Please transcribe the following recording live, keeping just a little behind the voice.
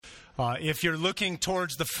If you're looking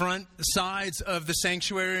towards the front sides of the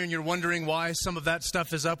sanctuary and you're wondering why some of that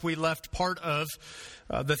stuff is up, we left part of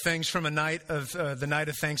the things from the night of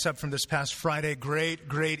thanks up from this past Friday.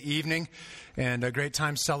 Great evening and a great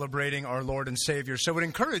time celebrating our Lord and Savior. So I would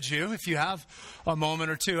encourage you, if you have a moment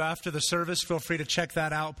or two after the service, feel free to check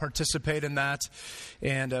that out, participate in that,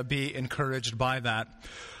 and be encouraged by that.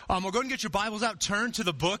 We'll go ahead and get your Bibles out. Turn to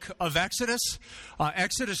the book of Exodus.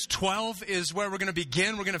 Exodus 12 is where we're going to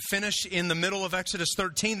begin. We're going to finish in the middle of Exodus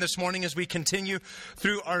 13 this morning as we continue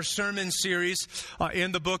through our sermon series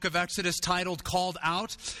in the book of Exodus titled Called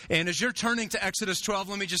Out. And as you're turning to Exodus 12,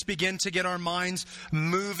 let me just begin to get our minds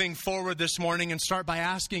moving forward this morning and start by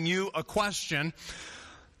asking you a question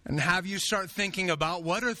and have you start thinking about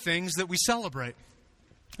what are things that we celebrate.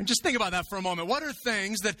 And just think about that for a moment. What are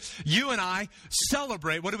things that you and I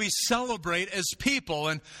celebrate? What do we celebrate as people?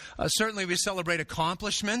 And certainly we celebrate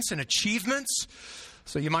accomplishments and achievements.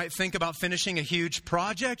 So you might think about finishing a huge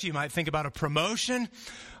project. You might think about a promotion.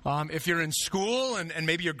 If you're in school and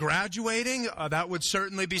maybe you're graduating, that would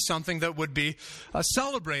certainly be something that would be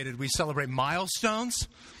celebrated. We celebrate milestones.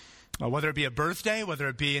 Whether it be a birthday, whether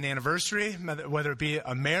it be an anniversary, whether it be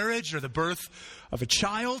a marriage or the birth of a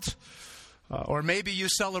child. Or maybe you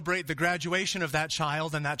celebrate the graduation of that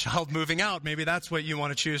child and that child moving out. Maybe that's what you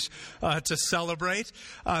want to choose to celebrate.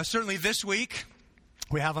 Certainly this week,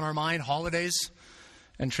 we have on our mind holidays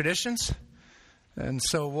and traditions. And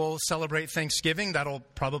so we'll celebrate Thanksgiving. That'll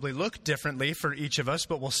probably look differently for each of us,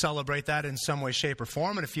 but we'll celebrate that in some way, shape, or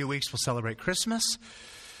form. In a few weeks, we'll celebrate Christmas.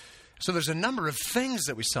 So there's a number of things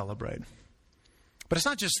that we celebrate. But it's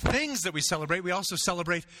not just things that we celebrate. We also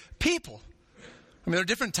celebrate people. I mean, there are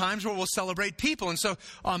different times where we'll celebrate people. And so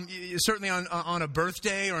certainly on a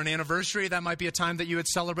birthday or an anniversary, that might be a time that you would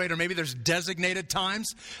celebrate. Or maybe there's designated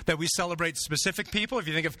times that we celebrate specific people. If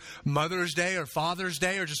you think of Mother's Day or Father's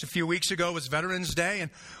Day, or just a few weeks ago was Veterans Day,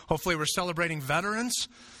 and hopefully we're celebrating veterans.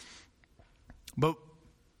 But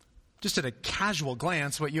just at a casual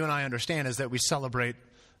glance, what you and I understand is that we celebrate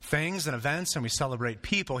things and events, and we celebrate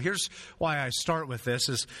people. Here's why I start with this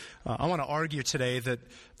is I want to argue today that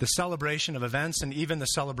the celebration of events and even the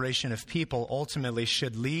celebration of people ultimately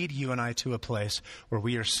should lead you and I to a place where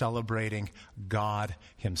we are celebrating God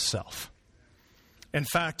Himself. In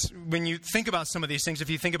fact, when you think about some of these things, if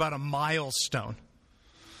you think about a milestone,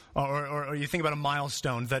 or you think about a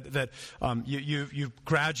milestone that you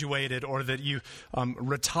graduated or that you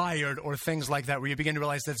retired or things like that, where you begin to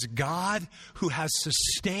realize that's God who has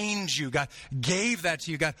sustained you. God gave that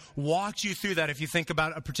to you. God walked you through that. If you think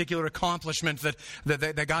about a particular accomplishment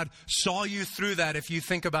that God saw you through that. If you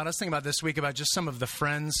think about, I was thinking about this week about just some of the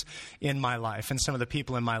friends in my life and some of the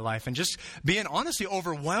people in my life, and just being honestly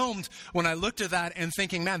overwhelmed when I looked at that and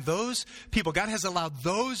thinking, man, those people, God has allowed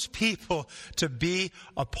those people to be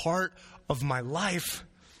a part of my life.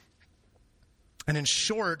 And in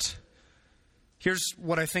short, here's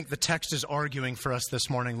what I think the text is arguing for us this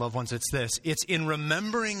morning, loved ones. It's this. It's in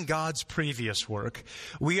remembering God's previous work,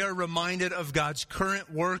 we are reminded of God's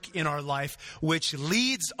current work in our life, which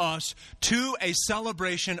leads us to a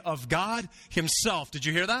celebration of God Himself. Did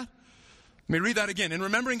you hear that? Let me read that again. In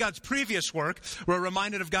remembering God's previous work, we're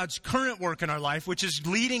reminded of God's current work in our life, which is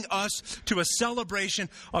leading us to a celebration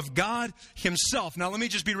of God Himself. Now, let me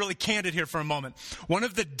just be really candid here for a moment. One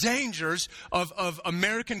of the dangers of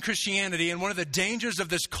American Christianity, and one of the dangers of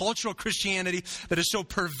this cultural Christianity that is so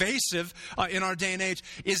pervasive in our day and age,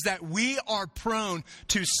 is that we are prone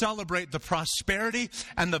to celebrate the prosperity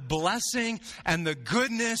and the blessing and the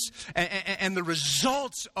goodness and the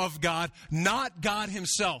results of God, not God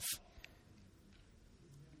Himself.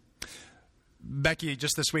 Becky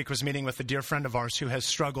just this week was meeting with a dear friend of ours who has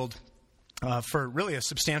struggled for really a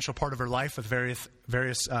substantial part of her life with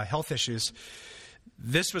various health issues.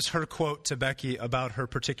 This was her quote to Becky about her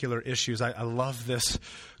particular issues. I love this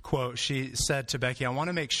quote. She said to Becky, I want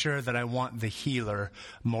to make sure that I want the healer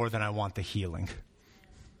more than I want the healing.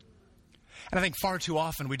 And I think far too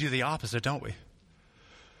often we do the opposite, don't we?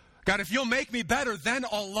 God, if you'll make me better, then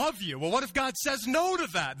I'll love you. Well, what if God says no to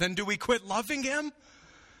that? Then do we quit loving Him?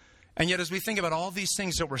 And yet, as we think about all these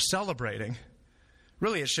things that we're celebrating,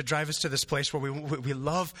 really it should drive us to this place where we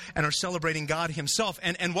love and are celebrating God Himself.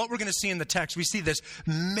 And what we're going to see in the text, we see this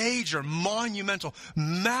major, monumental,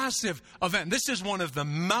 massive event. This is one of the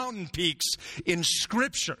mountain peaks in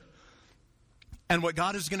Scripture. And what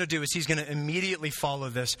God is going to do is He's going to immediately follow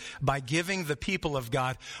this by giving the people of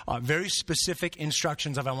God very specific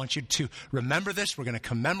instructions of, I want you to remember this. We're going to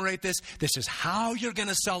commemorate this. This is how you're going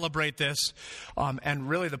to celebrate this. And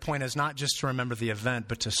really the point is not just to remember the event,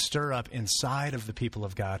 but to stir up inside of the people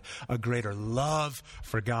of God a greater love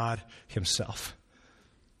for God Himself.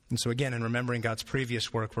 And so again, in remembering God's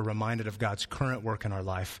previous work, we're reminded of God's current work in our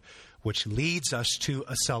life, which leads us to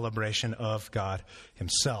a celebration of God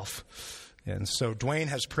himself. And so Dwayne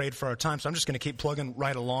has prayed for our time, so I'm just going to keep plugging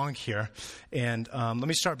right along here. And let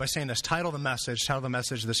me start by saying this. Title of the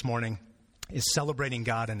message this morning is Celebrating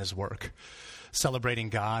God and His Work. Celebrating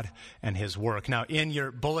God and His work. Now, in your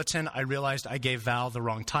bulletin, I realized I gave Val the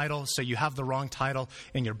wrong title, so you have the wrong title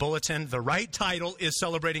in your bulletin. The right title is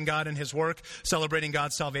Celebrating God and His Work. Celebrating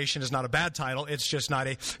God's Salvation is not a bad title. It's just not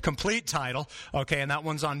a complete title, okay, and that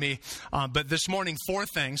one's on me. But this morning, four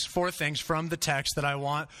things from the text that I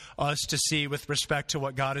want us to see with respect to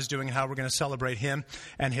what God is doing and how we're going to celebrate Him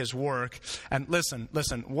and His work. And listen,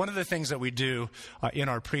 one of the things that we do in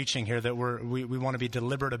our preaching here that we want to be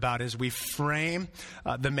deliberate about is we frame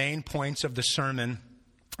the main points of the sermon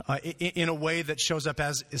in a way that shows up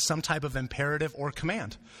as some type of imperative or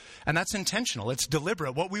command. And that's intentional. It's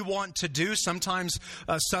deliberate. What we want to do, sometimes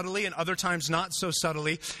subtly and other times not so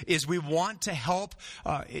subtly, is we want to help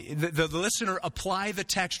the listener apply the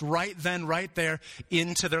text right then, right there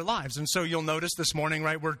into their lives. And so you'll notice this morning,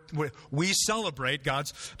 right, we celebrate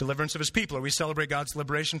God's deliverance of His people, or we celebrate God's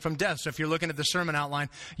liberation from death. So if you're looking at the sermon outline,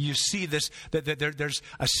 you see this, that there's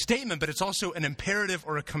a statement, but it's also an imperative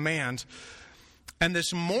or a command. And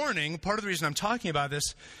this morning, part of the reason I'm talking about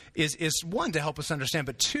this is one, to help us understand,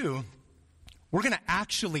 but two, we're going to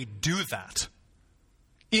actually do that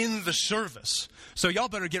in the service. So y'all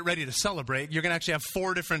better get ready to celebrate. You're going to actually have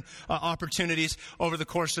 4 different opportunities over the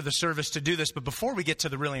course of the service to do this. But before we get to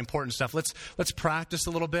the really important stuff, let's practice a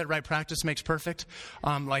little bit, right? Practice makes perfect.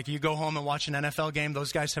 Like you go home and watch an NFL game,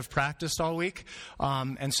 those guys have practiced all week.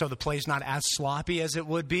 And so the play's not as sloppy as it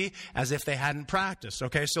would be as if they hadn't practiced,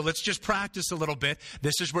 okay? So let's just practice a little bit.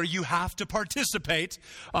 This is where you have to participate,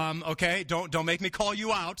 okay? Don't make me call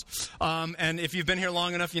you out. And if you've been here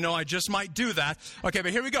long enough, you know I just might do that. Okay,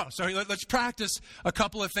 but here we go. So let's practice a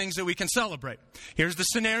couple of things that we can celebrate. Here's the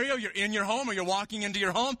scenario. You're in your home or you're walking into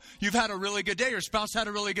your home. You've had a really good day. Your spouse had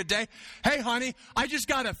a really good day. Hey, honey, I just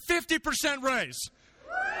got a 50% raise.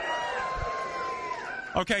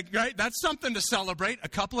 Okay, great. That's something to celebrate. A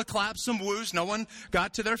couple of claps, some woos. No one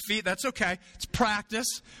got to their feet. That's okay. It's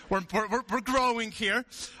practice. We're growing here.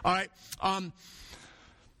 All right.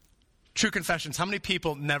 True confessions. How many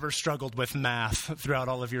people never struggled with math throughout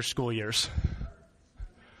all of your school years?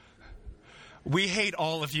 We hate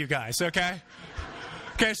all of you guys, okay?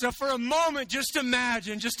 Okay, so for a moment, just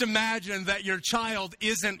imagine that your child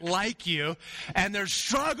isn't like you, and they're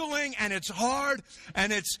struggling, and it's hard,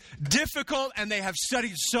 and it's difficult, and they have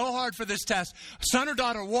studied so hard for this test. Son or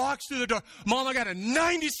daughter walks through the door. Mom, I got a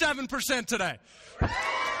 97% today.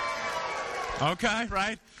 Okay,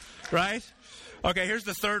 right? Okay, here's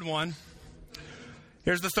the third one.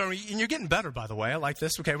 And you're getting better, by the way. I like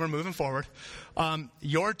this. Okay, we're moving forward.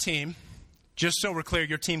 Your team... Just so we're clear,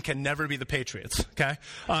 your team can never be the Patriots, okay?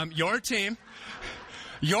 Your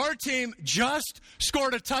team just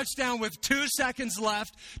scored a touchdown with 2 seconds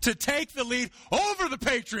left to take the lead over the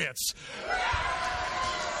Patriots.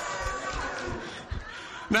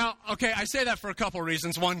 Now, okay, I say that for a couple of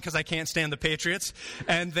reasons. One, because I can't stand the Patriots,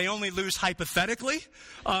 and they only lose hypothetically.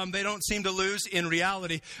 They don't seem to lose in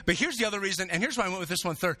reality. But here's the other reason, and here's why I went with this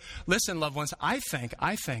one third. Listen, loved ones, I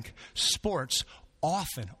think sports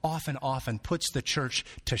often puts the church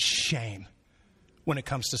to shame when it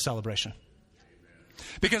comes to celebration.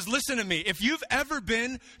 Because listen to me, if you've ever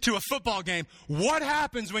been to a football game, what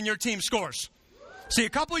happens when your team scores? See,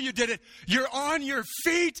 a couple of you did it. You're on your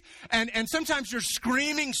feet, and sometimes you're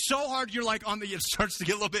screaming so hard, you're like it starts to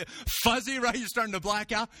get a little bit fuzzy, right? You're starting to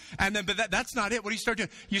black out. And then, but that's not it. What do you start doing?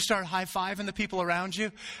 You start high-fiving the people around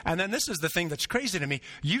you. And then this is the thing that's crazy to me.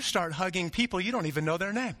 You start hugging people you don't even know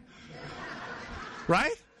their name.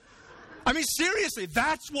 Right? I mean, seriously,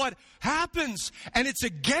 that's what happens. And it's a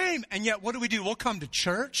game. And yet, what do? We'll come to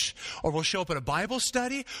church, or we'll show up at a Bible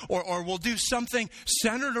study, or we'll do something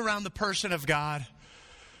centered around the person of God.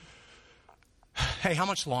 Hey, how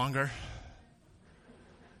much longer?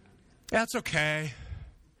 That's okay.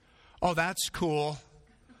 Oh, that's cool.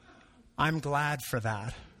 I'm glad for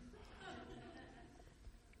that.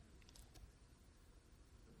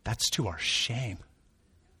 That's to our shame.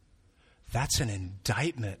 That's an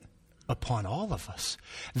indictment upon all of us.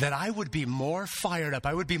 That I would be more fired up,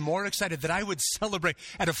 I would be more excited, that I would celebrate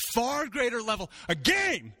at a far greater level a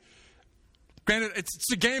game. Granted,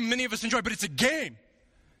 it's a game many of us enjoy, but it's a game.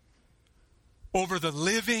 Over the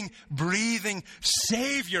living, breathing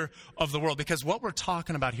Savior of the world. Because what we're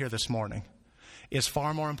talking about here this morning is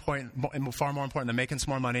far more important than making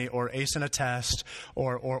some more money, or acing a test,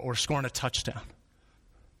 or scoring a touchdown.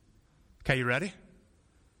 Okay, you ready?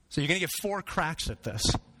 So you're going to get 4 cracks at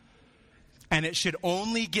this. and it should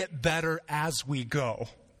only get better as we go.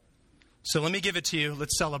 So let me give it to you.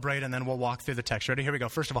 Let's celebrate, and then we'll walk through the text. Ready? Here we go.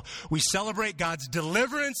 First of all, we celebrate God's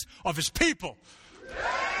deliverance of his people.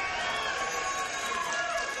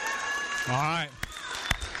 All right.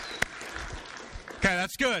 Okay,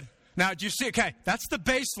 that's good. Now, do you see? Okay, that's the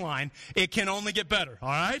baseline. It can only get better, all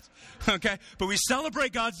right? Okay, but we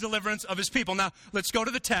celebrate God's deliverance of his people. Now, let's go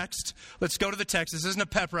to the text. Let's go to the text. This isn't a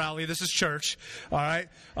pep rally. This is church, all right?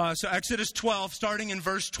 So Exodus 12, starting in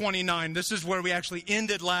verse 29. This is where we actually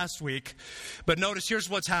ended last week. But notice, here's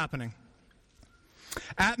what's happening.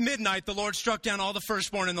 At midnight, the Lord struck down all the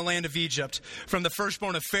firstborn in the land of Egypt, from the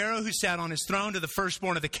firstborn of Pharaoh who sat on his throne to the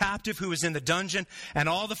firstborn of the captive who was in the dungeon, and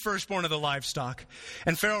all the firstborn of the livestock.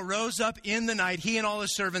 And Pharaoh rose up in the night, he and all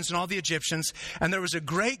his servants and all the Egyptians, and there was a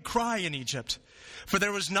great cry in Egypt, for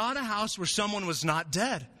there was not a house where someone was not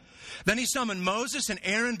dead. Then he summoned Moses and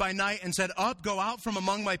Aaron by night and said, "Up, go out from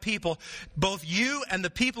among my people, both you and the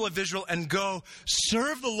people of Israel, and go,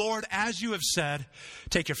 serve the Lord as you have said.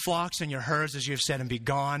 Take your flocks and your herds as you have said, and be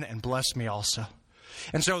gone, and bless me also."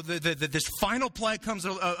 And so this final plague comes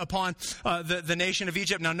upon the nation of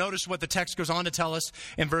Egypt. Now notice what the text goes on to tell us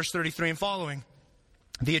in verse 33 and following.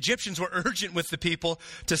 The Egyptians were urgent with the people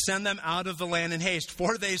to send them out of the land in haste,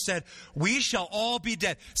 for they said, "We shall all be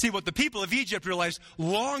dead." See, what the people of Egypt realized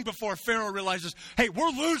long before Pharaoh realizes, hey,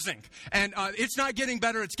 we're losing, and it's not getting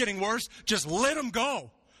better, it's getting worse. Just let them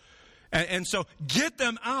go. And so get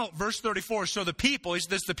them out. Verse 34, so the people,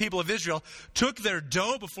 the people of Israel, took their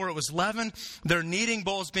dough before it was leavened, their kneading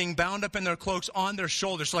bowls being bound up in their cloaks on their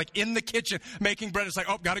shoulders. So like in the kitchen, making bread, it's like,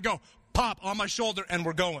 oh, got to go. Pop on my shoulder, and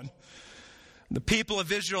we're going. The people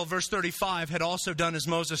of Israel, verse 35, had also done as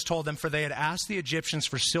Moses told them, for they had asked the Egyptians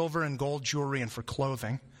for silver and gold jewelry and for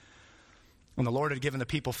clothing. And the Lord had given the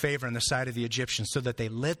people favor in the sight of the Egyptians, so that they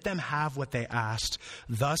let them have what they asked.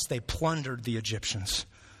 Thus they plundered the Egyptians.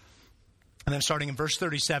 And then starting in verse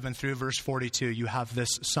 37 through verse 42, you have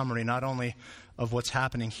this summary not only of what's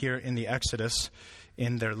happening here in the Exodus,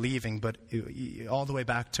 in their leaving, but all the way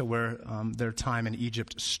back to where their time in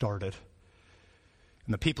Egypt started.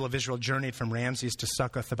 And the people of Israel journeyed from Ramses to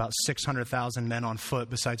Succoth, about 600,000 men on foot,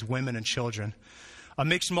 besides women and children. A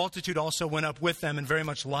mixed multitude also went up with them, and very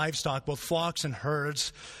much livestock, both flocks and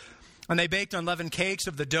herds. And they baked unleavened cakes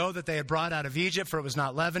of the dough that they had brought out of Egypt, for it was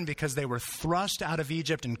not leavened, because they were thrust out of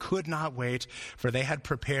Egypt and could not wait,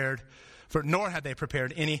 nor had they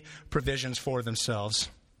prepared any provisions for themselves.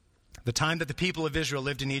 The time that the people of Israel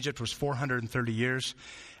lived in Egypt was 430 years.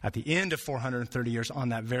 At the end of 430 years, on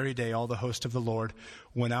that very day, all the host of the Lord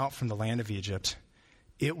went out from the land of Egypt.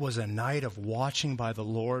 It was a night of watching by the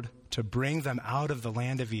Lord to bring them out of the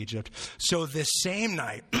land of Egypt. So this same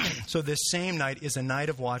night is a night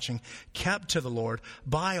of watching kept to the Lord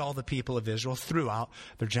by all the people of Israel throughout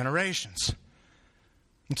their generations.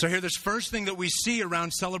 And so here, this first thing that we see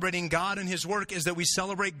around celebrating God and his work is that we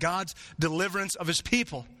celebrate God's deliverance of his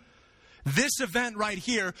people. This event right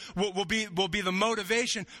here will be the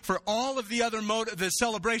motivation for all of the other the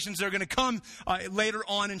celebrations that are going to come later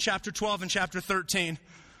on in chapter 12 and chapter 13.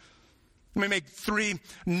 Let me make 3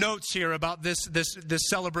 notes here about this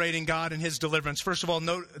celebrating God and his deliverance. First of all,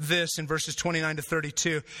 note this in verses 29 to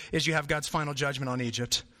 32 is you have God's final judgment on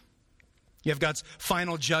Egypt. You have God's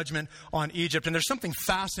final judgment on Egypt. And there's something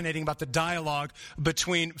fascinating about the dialogue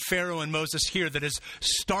between Pharaoh and Moses here that is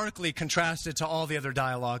starkly contrasted to all the other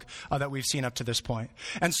dialogue that we've seen up to this point.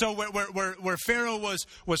 And so where Pharaoh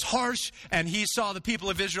was harsh and he saw the people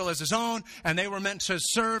of Israel as his own and they were meant to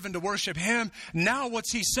serve and to worship him, now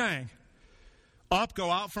what's he saying? Up, go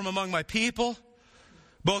out from among my people,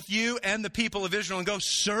 both you and the people of Israel, and go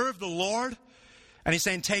serve the Lord. And he's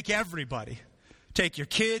saying, take everybody. Take your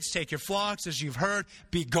kids, take your flocks, as you've heard,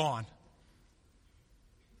 be gone.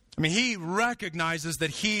 I mean, he recognizes that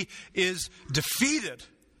he is defeated.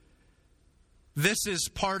 This is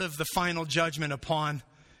part of the final judgment upon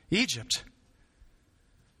Egypt.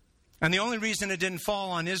 And the only reason it didn't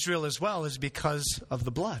fall on Israel as well is because of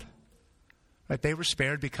the blood. Right? They were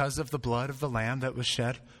spared because of the blood of the Lamb that was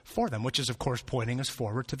shed for them, which is, of course, pointing us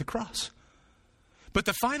forward to the cross. But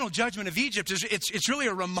the final judgment of Egypt, it's really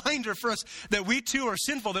a reminder for us that we too are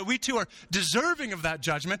sinful, that we too are deserving of that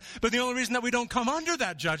judgment. But the only reason that we don't come under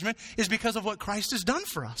that judgment is because of what Christ has done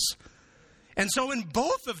for us. And so in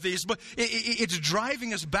both of these, it's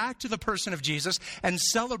driving us back to the person of Jesus and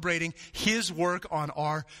celebrating his work on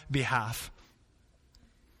our behalf.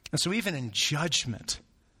 And so even in judgment,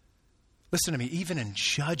 listen to me, even in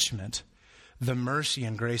judgment, the mercy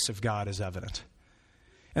and grace of God is evident.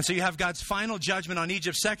 And so you have God's final judgment on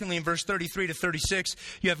Egypt. Secondly, in verse 33 to 36,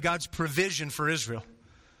 you have God's provision for Israel.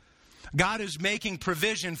 God is making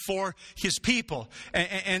provision for his people.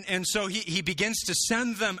 And so he begins to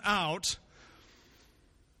send them out.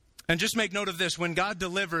 And just make note of this. When God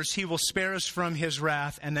delivers, he will spare us from his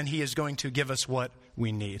wrath, and then he is going to give us what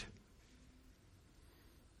we need.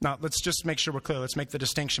 Now, let's just make sure we're clear. Let's make the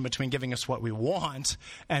distinction between giving us what we want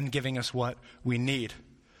and giving us what we need.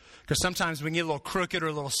 Because sometimes we can get a little crooked or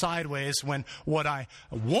a little sideways when what I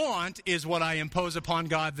want is what I impose upon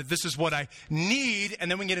God, that this is what I need, and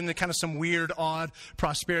then we get into kind of some weird, odd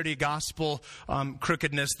prosperity gospel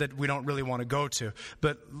crookedness that we don't really want to go to.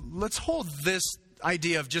 But let's hold this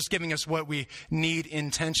idea of just giving us what we need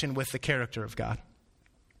in tension with the character of God.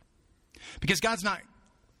 Because God's not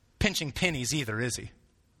pinching pennies either, is he?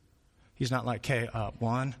 He's not like, okay,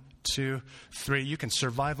 1, 2, 3, you can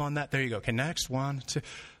survive on that. There you go. Okay, next, 1, 2.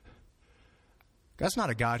 God's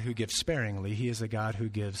not a God who gives sparingly. He is a God who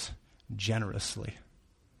gives generously.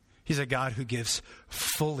 He's a God who gives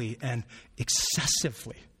fully and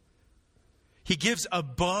excessively. He gives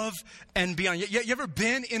above and beyond. You ever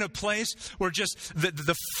been in a place where just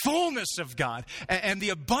the fullness of God and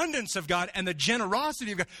the abundance of God and the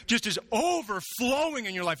generosity of God just is overflowing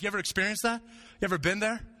in your life? You ever experienced that? You ever been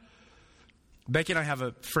there? Becky and I have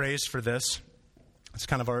a phrase for this. It's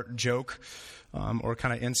kind of our joke. Or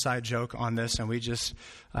kind of inside joke on this, and we just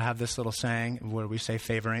have this little saying where we say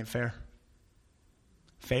favor ain't fair.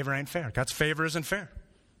 Favor ain't fair. God's favor isn't fair.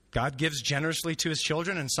 God gives generously to his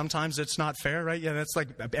children, and sometimes it's not fair, right? Yeah, that's like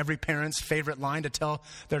every parent's favorite line to tell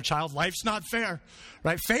their child, life's not fair,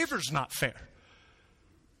 right? Favor's not fair.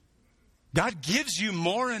 God gives you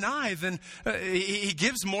more and I than, he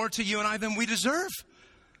gives more to you and I than we deserve.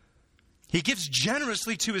 He gives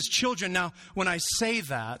generously to his children. Now, when I say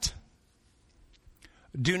that,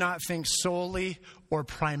 do not think solely or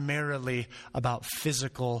primarily about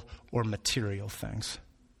physical or material things.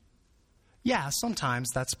 Yeah, sometimes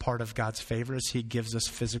that's part of God's favor as he gives us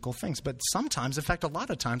physical things. But sometimes, in fact, a lot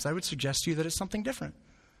of times, I would suggest to you that it's something different.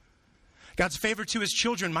 God's favor to his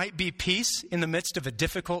children might be peace in the midst of a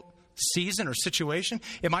difficult season or situation.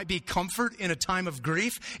 It might be comfort in a time of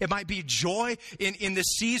grief. It might be joy in the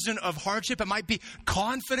season of hardship. It might be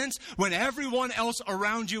confidence when everyone else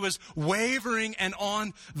around you is wavering and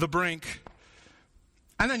on the brink.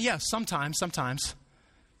 And then, yes, sometimes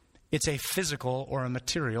it's a physical or a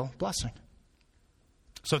material blessing.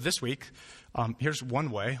 So this week, here's one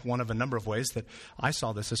of a number of ways that I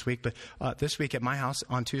saw this week. But this week at my house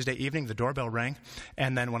on Tuesday evening, the doorbell rang.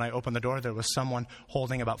 And then when I opened the door, there was someone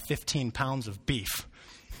holding about 15 pounds of beef.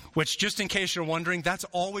 Which, just in case you're wondering, that's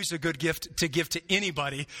always a good gift to give to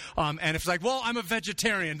anybody. And if it's like, well, I'm a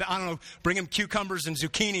vegetarian, I don't know, bring him cucumbers and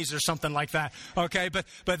zucchinis or something like that. Okay, but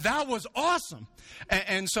that was awesome.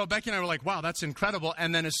 And so Becky and I were like, wow, that's incredible.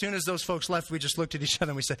 And then as soon as those folks left, we just looked at each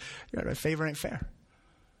other and we said, you're right, favor ain't fair.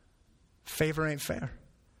 Favor ain't fair.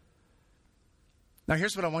 Now,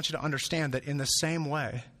 here's what I want you to understand, that in the same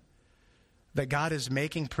way that God is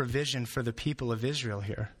making provision for the people of Israel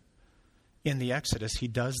here in the Exodus, he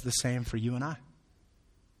does the same for you and I.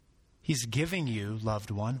 He's giving you,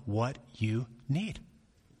 loved one, what you need.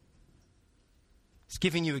 He's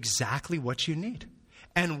giving you exactly what you need.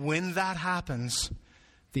 And when that happens,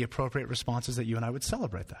 the appropriate response is that you and I would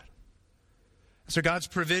celebrate that. So God's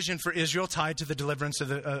provision for Israel tied to the deliverance of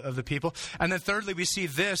the people. And then thirdly, we see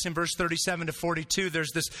this in verse 37 to 42.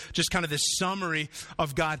 There's this just kind of this summary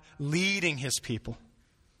of God leading his people.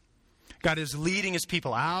 God is leading his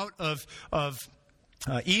people out of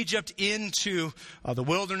Egypt into the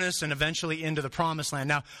wilderness and eventually into the promised land.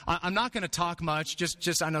 Now, I'm not going to talk much.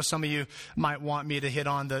 Just I know some of you might want me to hit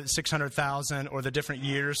on the 600,000 or the different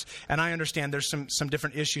years. And I understand there's some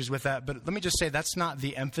different issues with that. But let me just say that's not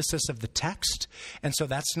the emphasis of the text. And so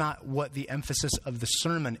that's not what the emphasis of the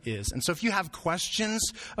sermon is. And so if you have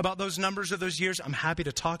questions about those numbers or those years, I'm happy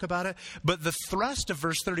to talk about it. But the thrust of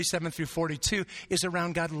verse 37 through 42 is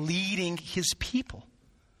around God leading his people.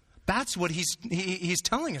 That's what he's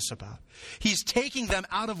telling us about. He's taking them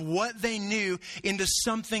out of what they knew into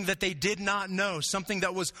something that they did not know, something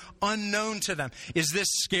that was unknown to them. Is this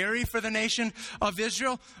scary for the nation of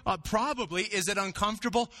Israel? Probably. Is it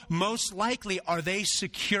uncomfortable? Most likely. Are they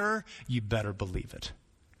secure? You better believe it.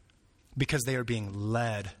 Because they are being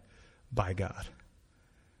led by God.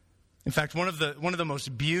 In fact, one of the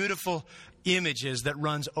most beautiful images that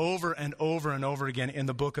runs over and over and over again in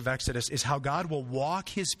the book of Exodus is how God will walk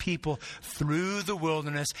his people through the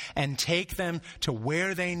wilderness and take them to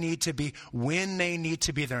where they need to be, when they need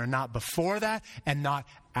to be there, not before that and not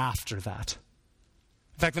after that.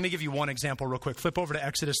 In fact, let me give you one example real quick. Flip over to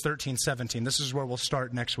Exodus 13:17. This is where we'll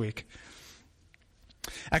start next week.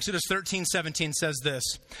 Exodus 13:17 says this,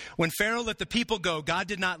 when Pharaoh let the people go, God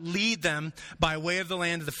did not lead them by way of the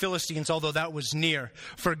land of the Philistines, although that was near.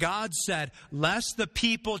 For God said, lest the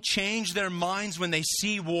people change their minds when they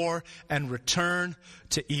see war and return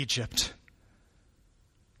to Egypt.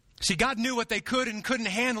 See, God knew what they could and couldn't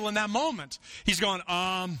handle in that moment. He's going,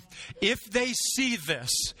 if they see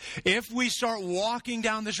this, if we start walking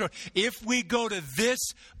down this road, if we go to this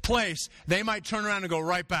place, they might turn around and go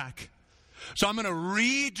right back. So I'm going to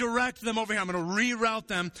redirect them over here. I'm going to reroute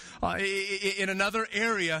them in another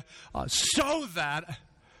area so that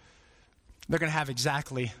they're going to have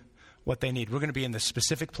exactly what they need. We're going to be in the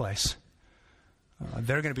specific place.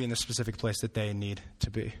 They're going to be in the specific place that they need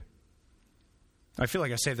to be. I feel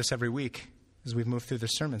like I say this every week as we've moved through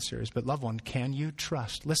this sermon series, but loved one, can you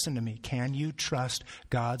trust, listen to me, can you trust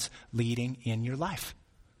God's leading in your life?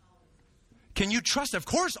 Can you trust? Of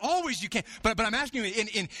course, always you can. But I'm asking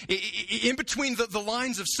you, in between the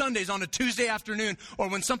lines of Sundays on a Tuesday afternoon or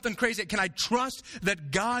when something crazy, can I trust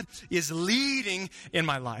that God is leading in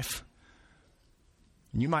my life?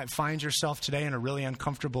 And you might find yourself today in a really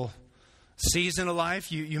uncomfortable season of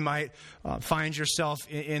life. You might find yourself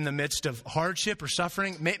in the midst of hardship or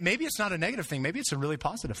suffering. Maybe it's not a negative thing. Maybe it's a really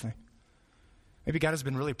positive thing. Maybe God has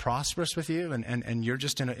been really prosperous with you and you're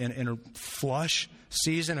just in a flush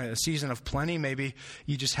season, a season of plenty. Maybe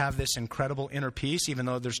you just have this incredible inner peace, even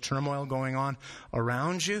though there's turmoil going on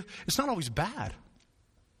around you. It's not always bad.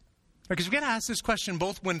 Because we've got to ask this question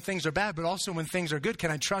both when things are bad, but also when things are good. Can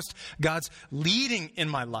I trust God's leading in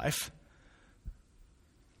my life?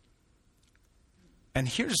 And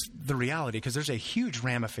here's the reality, because there's a huge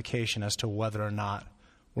ramification as to whether or not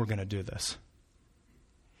we're going to do this.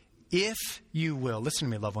 If you will, listen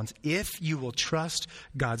to me, loved ones, if you will trust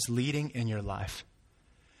God's leading in your life,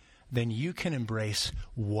 then you can embrace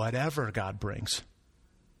whatever God brings.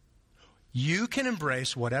 You can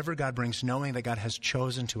embrace whatever God brings, knowing that God has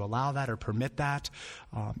chosen to allow that or permit that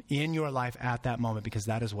in your life at that moment, because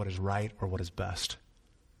that is what is right or what is best.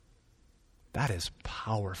 That is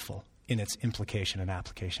powerful in its implication and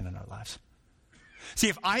application in our lives. See,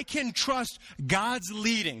 if I can trust God's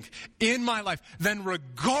leading in my life, then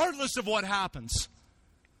regardless of what happens,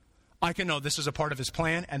 I can know this is a part of His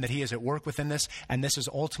plan and that He is at work within this, and this is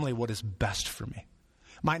ultimately what is best for me.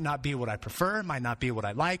 Might not be what I prefer, might not be what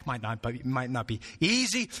I like, might not be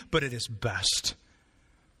easy, but it is best.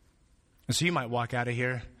 And so you might walk out of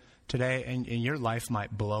here today and your life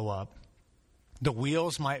might blow up. The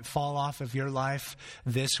wheels might fall off of your life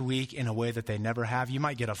this week in a way that they never have. You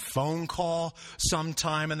might get a phone call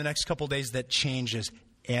sometime in the next couple of days that changes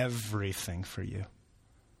everything for you.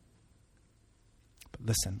 But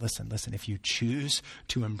listen. If you choose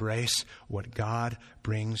to embrace what God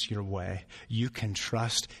brings your way, you can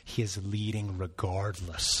trust His leading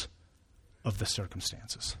regardless of the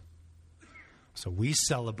circumstances. So we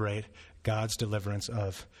celebrate God's deliverance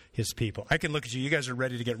of His people. I can look at you. You guys are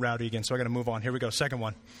ready to get rowdy again, so I got to move on. Here we go. Second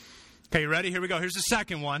one. Okay, you ready? Here we go. Here's the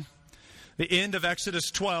second one. The end of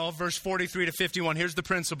Exodus 12, verse 43 to 51. Here's the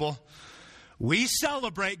principle. We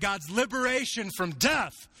celebrate God's liberation from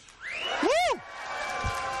death. Woo!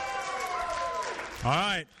 All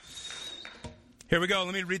right. Here we go.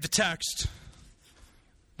 Let me read the text.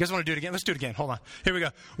 You guys want to do it again? Let's do it again. Hold on. Here we go.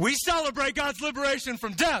 We celebrate God's liberation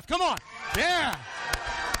from death. Come on. Yeah.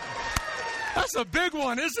 That's a big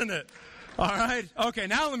one, isn't it? All right. Okay,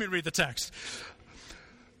 now let me read the text.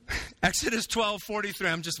 Exodus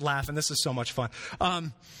 12:43. I'm just laughing. This is so much fun.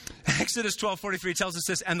 Exodus 12:43 tells us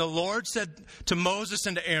this. And the Lord said to Moses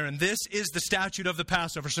and to Aaron, this is the statute of the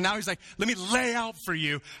Passover. So now He's like, let me lay out for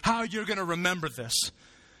you how you're going to remember this.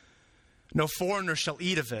 No foreigner shall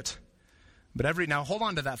eat of it. But now hold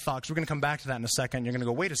on to that thought, because we're going to come back to that in a second. You're going to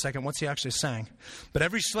go, wait a second, what's he actually saying? But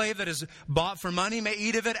every slave that is bought for money may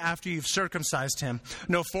eat of it after you've circumcised him.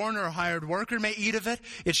 No foreigner or hired worker may eat of it.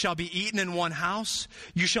 It shall be eaten in one house.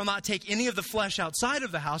 You shall not take any of the flesh outside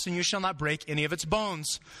of the house, and you shall not break any of its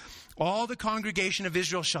bones. All the congregation of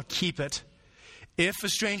Israel shall keep it. If a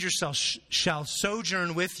stranger shall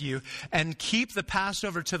sojourn with you and keep the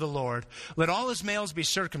Passover to the Lord, let all his males be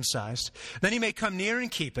circumcised. Then he may come near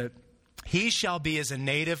and keep it. He shall be as a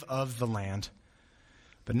native of the land.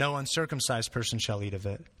 But no uncircumcised person shall eat of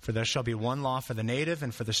it. For there shall be one law for the native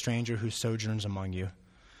and for the stranger who sojourns among you.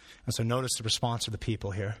 And so notice the response of the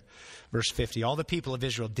people here. Verse 50, all the people of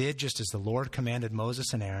Israel did just as the Lord commanded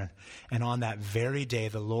Moses and Aaron. And on that very day,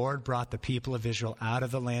 the Lord brought the people of Israel out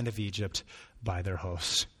of the land of Egypt by their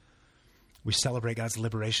hosts. We celebrate God's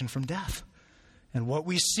liberation from death. And what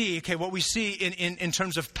we see in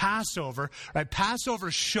terms of Passover, right?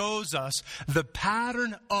 Passover shows us the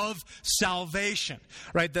pattern of salvation,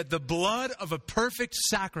 right? That the blood of a perfect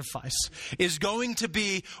sacrifice is going to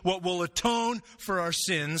be what will atone for our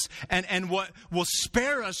sins and what will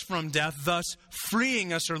spare us from death, thus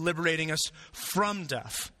freeing us or liberating us from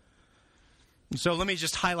death. And so let me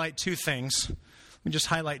just highlight two things. Let me just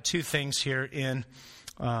highlight two things here in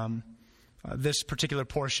this particular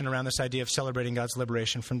portion around this idea of celebrating God's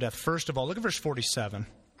liberation from death. First of all, look at verse 47.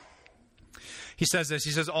 He says this. He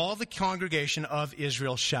says, all the congregation of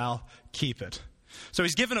Israel shall keep it. So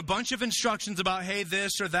he's given a bunch of instructions about, hey,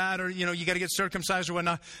 this or that, or, you got to get circumcised or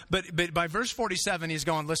whatnot. But by verse 47, he's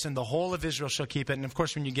going, listen, the whole of Israel shall keep it. And of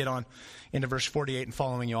course, when you get on into verse 48 and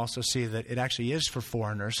following, you also see that it actually is for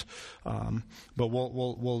foreigners. But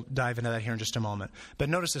we'll dive into that here in just a moment. But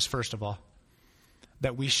notice this first of all,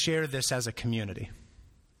 that we share this as a community.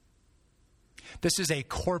 This is a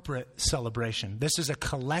corporate celebration. This is a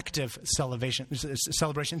collective celebration.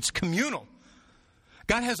 It's communal.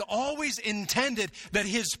 God has always intended that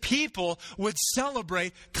his people would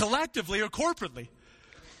celebrate collectively or corporately.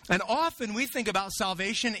 And often we think about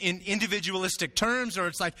salvation in individualistic terms, or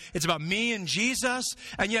it's about me and Jesus.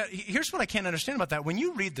 And yet, here's what I can't understand about that. When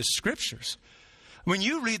you read the Scriptures,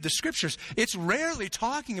 it's rarely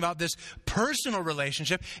talking about this personal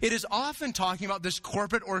relationship. It is often talking about this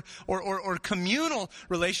corporate or communal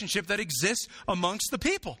relationship that exists amongst the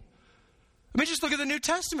people. Let me just look at the New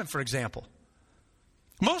Testament, for example.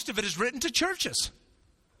 Most of it is written to churches.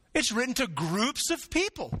 It's written to groups of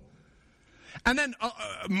people. And then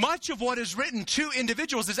much of what is written to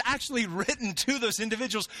individuals is actually written to those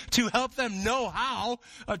individuals to help them know how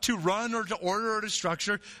to run or to order or to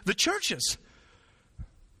structure the churches.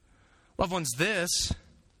 Loved ones, this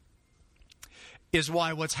is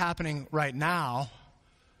why what's happening right now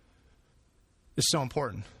is so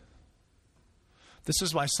important. This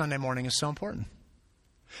is why Sunday morning is so important.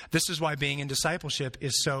 This is why being in discipleship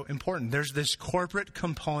is so important. There's this corporate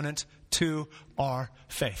component to our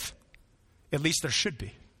faith. At least there should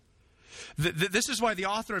be. This is why the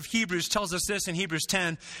author of Hebrews tells us this in Hebrews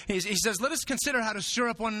 10. He says, let us consider how to stir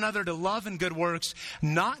up one another to love and good works,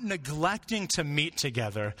 not neglecting to meet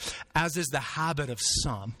together, as is the habit of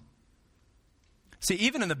some. See,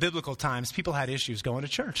 even in the biblical times, people had issues going to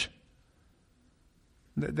church.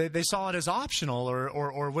 They saw it as optional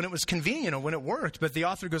or when it was convenient or when it worked. But the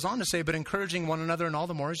author goes on to say, but encouraging one another and all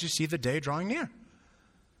the more as you see the day drawing near.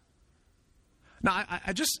 Now,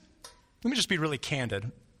 let me just be really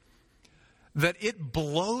candid. That it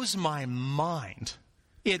blows my mind.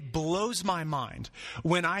 It blows my mind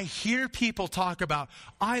when I hear people talk about,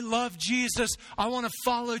 I love Jesus, I want to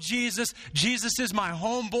follow Jesus, Jesus is my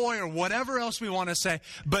homeboy, or whatever else we want to say.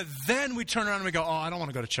 But then we turn around and we go, I don't want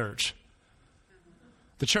to go to church.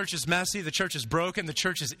 The church is messy, the church is broken, the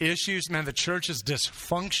church has issues, man, the church is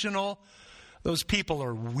dysfunctional. Those people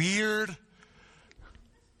are weird.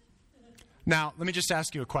 Now, let me just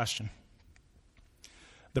ask you a question.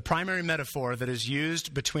 The primary metaphor that is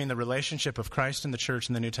used between the relationship of Christ and the church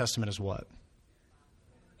in the New Testament is what?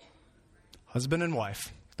 Husband and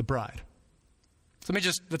wife, the bride. So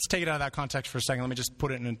let's take it out of that context for a second. Let me just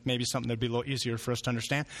put it in maybe something that would be a little easier for us to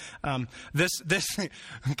understand. This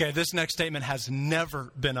next statement has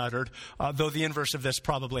never been uttered, though the inverse of this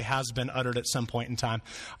probably has been uttered at some point in time.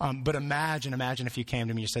 But imagine if you came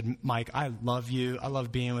to me and you said, Mike, I love you. I love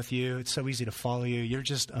being with you. It's so easy to follow you. You're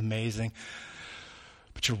just amazing.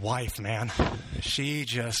 But your wife, man,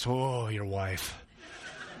 your wife.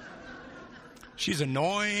 She's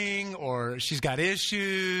annoying, or she's got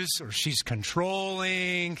issues, or she's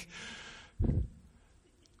controlling.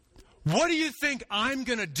 What do you think I'm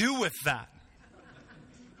going to do with that?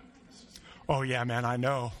 Oh, yeah, man, I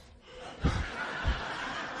know.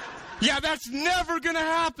 Yeah, that's never going to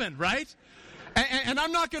happen, right? And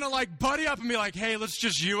I'm not going to buddy up and be like, hey, let's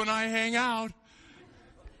just you and I hang out.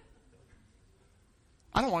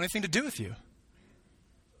 I don't want anything to do with you.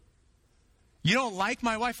 You don't like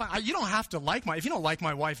my wife? You don't have to like if you don't like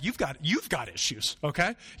my wife, you've got issues,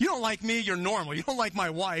 okay? You don't like me, you're normal. You don't like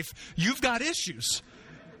my wife, you've got issues.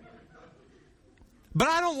 But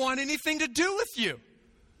I don't want anything to do with you.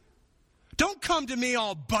 Don't come to me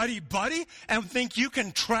all buddy and think you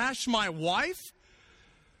can trash my wife.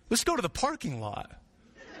 Let's go to the parking lot.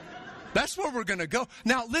 That's where we're going to go.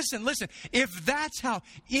 Now, listen. If that's how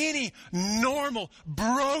any normal,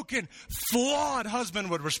 broken, flawed husband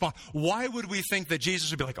would respond, why would we think that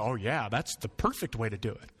Jesus would be like, oh, yeah, that's the perfect way to do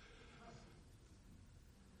it?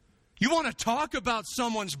 You want to talk about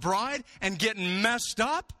someone's bride and getting messed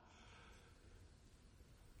up?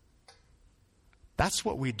 That's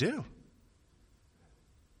what we do.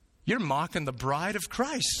 you're mocking the bride of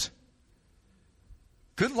Christ.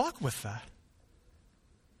 Good luck with that.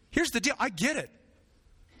 Here's the deal. I get it.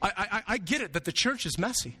 I get it that the church is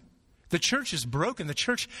messy. The church is broken. The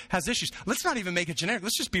church has issues. Let's not even make it generic.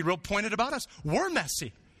 Let's just be real pointed about us. We're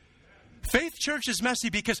messy. Faith Church is messy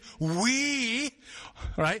because we,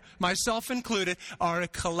 right, myself included, are a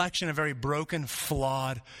collection of very broken,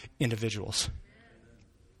 flawed individuals.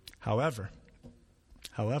 However,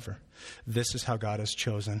 this is how God has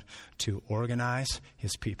chosen to organize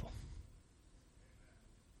his people.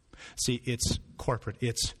 See, it's corporate.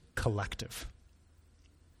 It's collective.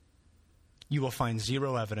 You will find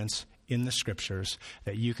zero evidence in the scriptures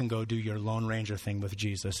that you can go do your Lone Ranger thing with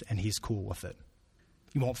Jesus and he's cool with it.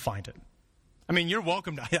 You won't find it. I mean, you're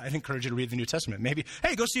welcome to, I'd encourage you to read the New Testament. Maybe,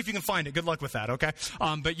 hey, go see if you can find it. Good luck with that, okay?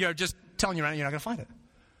 But you're just telling you right now, you're not going to find it.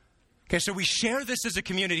 Okay, so we share this as a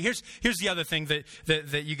community. Here's the other thing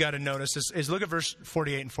that you got to notice is look at verse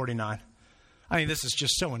 48 and 49. I mean, this is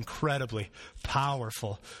just so incredibly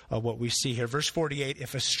powerful, what we see here. Verse 48,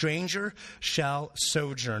 if a stranger shall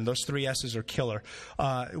sojourn, those three S's are killer,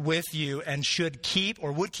 with you and would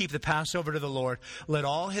keep the Passover to the Lord, let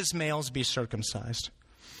all his males be circumcised.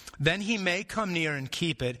 Then he may come near and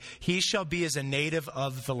keep it. He shall be as a native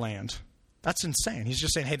of the land. That's insane. He's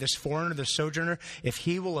just saying, hey, this foreigner, this sojourner, if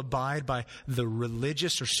he will abide by the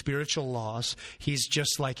religious or spiritual laws, he's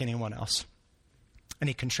just like anyone else. And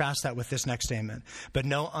he contrasts that with this next statement. But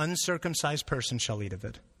no uncircumcised person shall eat of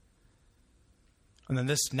it. And then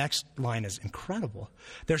this next line is incredible.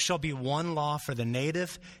 There shall be one law for the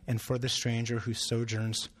native and for the stranger who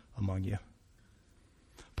sojourns among you.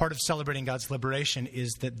 Part of celebrating God's liberation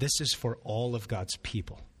is that this is for all of God's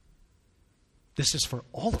people. This is for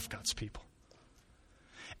all of God's people.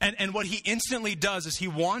 And what he instantly does is he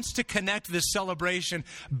wants to connect this celebration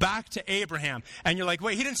back to Abraham. And you're like,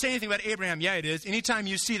 wait, he didn't say anything about Abraham. Yeah, it is. Anytime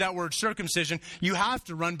you see that word circumcision, you have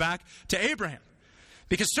to run back to Abraham.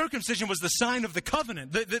 Because circumcision was the sign of the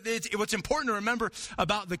covenant. What's important to remember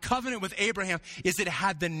about the covenant with Abraham is that it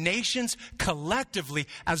had the nations collectively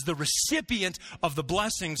as the recipient of the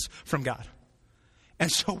blessings from God.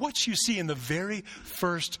 And so what you see in the very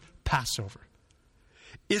first Passover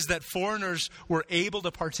is that foreigners were able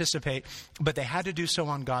to participate, but they had to do so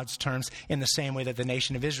on God's terms in the same way that the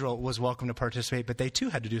nation of Israel was welcome to participate, but they too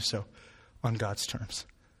had to do so on God's terms.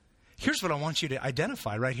 Here's what I want you to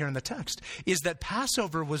identify right here in the text, is that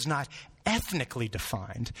Passover was not ethnically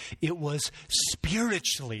defined. It was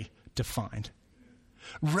spiritually defined.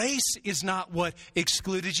 Race is not what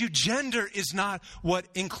excluded you. Gender is not what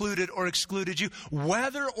included or excluded you.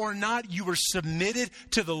 Whether or not you were submitted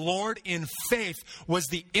to the Lord in faith was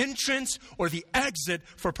the entrance or the exit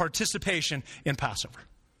for participation in Passover.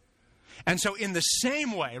 And so in the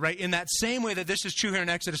same way, right, in that same way that this is true here in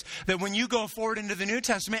Exodus, that when you go forward into the New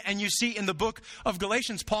Testament and you see in the book of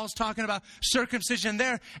Galatians, Paul's talking about circumcision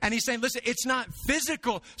there. And he's saying, listen, it's not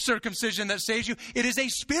physical circumcision that saves you. It is a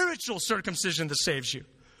spiritual circumcision that saves you.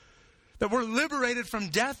 That we're liberated from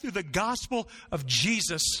death through the gospel of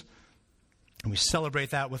Jesus. And we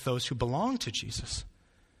celebrate that with those who belong to Jesus.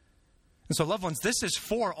 And so, loved ones, this is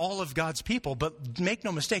for all of God's people, but make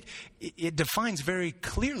no mistake, it defines very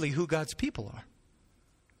clearly who God's people are.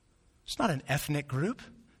 It's not an ethnic group.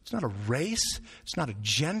 It's not a race. It's not a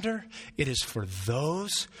gender. It is for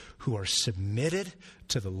those who are submitted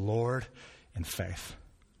to the Lord in faith.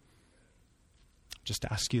 Just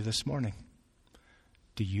ask you this morning,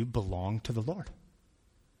 do you belong to the Lord?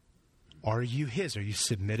 Are you his? Are you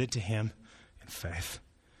submitted to him in faith?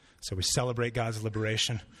 So we celebrate God's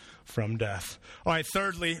liberation from death. All right,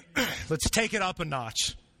 thirdly, let's take it up a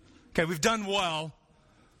notch. Okay, we've done well.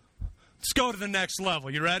 Let's go to the next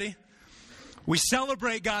level. You ready? We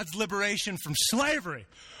celebrate God's liberation from slavery.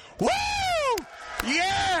 Woo!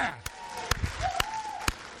 Yeah!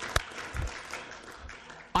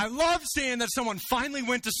 I love seeing that someone finally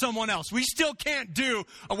went to someone else. We still can't do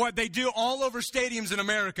what they do all over stadiums in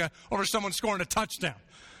America over someone scoring a touchdown.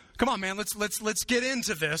 Come on, man, let's get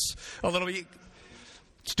into this a little bit.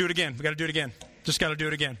 Let's do it again. We got to do it again. Just got to do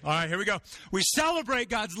it again. All right, here we go. We celebrate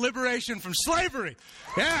God's liberation from slavery.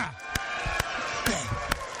 Yeah.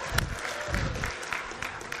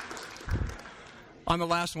 On the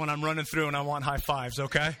last one, I'm running through and I want high fives,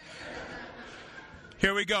 okay?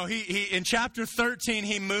 Here we go. He in chapter 13,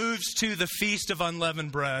 he moves to the Feast of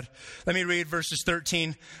Unleavened Bread. Let me read verses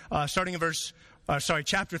 13,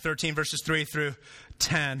 chapter 13, verses 3 through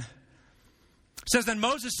 10. It says, Then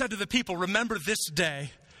Moses said to the people, Remember this day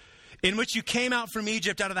in which you came out from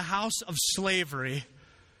Egypt out of the house of slavery,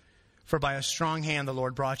 for by a strong hand the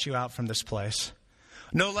Lord brought you out from this place.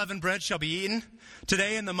 No leavened bread shall be eaten.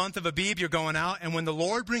 Today in the month of Abib you're going out, and when the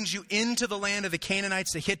Lord brings you into the land of the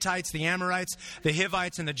Canaanites, the Hittites, the Amorites, the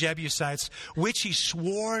Hivites, and the Jebusites, which he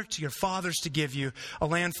swore to your fathers to give you, a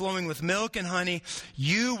land flowing with milk and honey,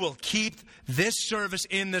 you will keep this service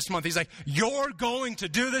in this month. He's like, you're going to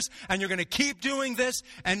do this, and you're going to keep doing this,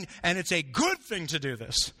 and it's a good thing to do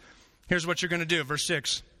this. Here's what you're going to do. Verse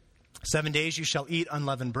 6. 7 days you shall eat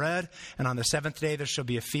unleavened bread, and on the seventh day there shall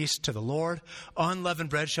be a feast to the Lord. Unleavened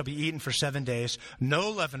bread shall be eaten for 7 days. No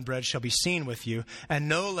leavened bread shall be seen with you, and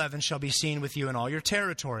no leaven shall be seen with you in all your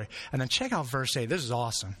territory. And then check out verse 8. This is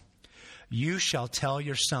awesome. You shall tell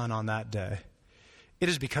your son on that day, it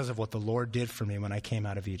is because of what the Lord did for me when I came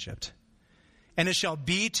out of Egypt. And it shall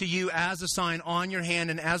be to you as a sign on your hand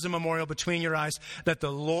and as a memorial between your eyes, that the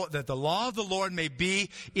law of the Lord may be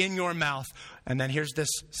in your mouth. And then here's this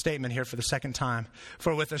statement here for the second time.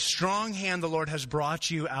 For with a strong hand the Lord has brought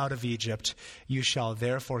you out of Egypt. You shall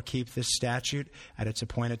therefore keep this statute at its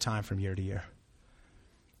appointed time from year to year.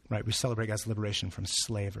 Right, we celebrate God's liberation from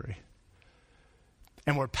slavery.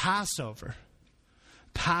 And we're Passover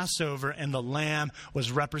and the lamb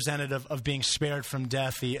was representative of being spared from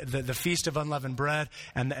death. The Feast of Unleavened Bread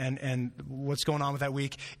and what's going on with that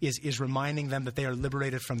week is reminding them that they are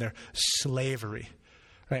liberated from their slavery.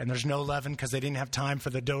 Right? And there's no leaven because they didn't have time for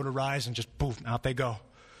the dough to rise, and just boom, out they go.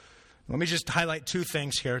 Let me just highlight two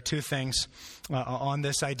things on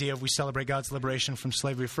this idea of we celebrate God's liberation from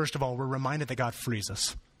slavery. First of all, we're reminded that God frees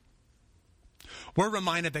us. We're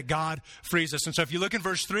reminded that God frees us. And so if you look in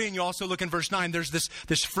verse 3 and you also look in verse 9, there's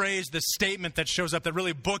this phrase, this statement that shows up that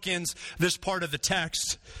really bookends this part of the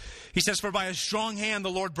text. He says, for by a strong hand the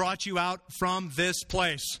Lord brought you out from this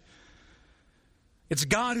place. It's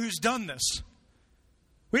God who's done this.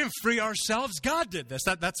 We didn't free ourselves. God did this.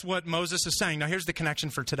 That's what Moses is saying. Now here's the connection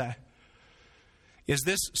for today. Is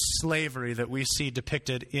this slavery that we see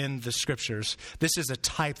depicted in the scriptures? This is a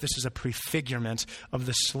type, this is a prefigurement of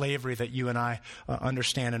the slavery that you and I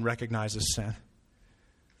understand and recognize as sin.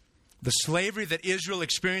 The slavery that Israel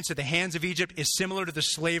experienced at the hands of Egypt is similar to the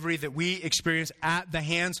slavery that we experience at the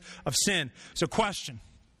hands of sin. So question,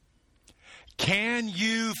 can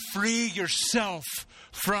you free yourself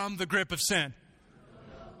from the grip of sin?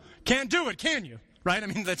 Can't do it, can you? Right? I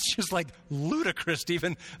mean, that's just like ludicrous to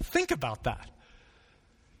even think about that.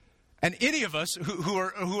 And any of us who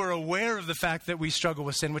are aware of the fact that we struggle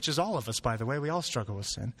with sin, which is all of us, by the way, we all struggle with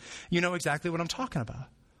sin, you know exactly what I'm talking about.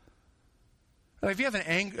 If you have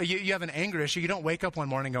an anger issue, you don't wake up one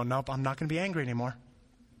morning and go, nope, I'm not going to be angry anymore.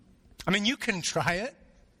 I mean, you can try it.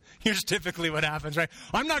 Here's typically what happens, right?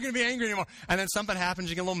 I'm not going to be angry anymore. And then something happens,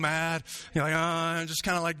 you get a little mad. You're like, I'm just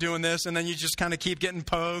kind of like doing this. And then you just kind of keep getting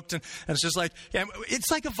poked. And it's just like, yeah, it's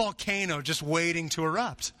like a volcano just waiting to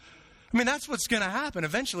erupt. I mean, that's what's going to happen.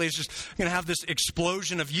 Eventually, it's just going to have this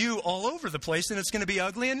explosion of you all over the place, and it's going to be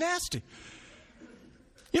ugly and nasty.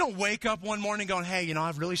 You don't wake up one morning going, hey,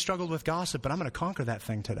 I've really struggled with gossip, but I'm going to conquer that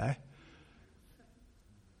thing today.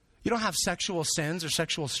 You don't have sexual sins or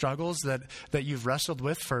sexual struggles that you've wrestled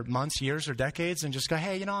with for months, years, or decades, and just go,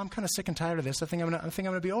 hey, I'm kind of sick and tired of this. I think I'm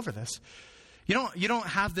going to be over this. You don't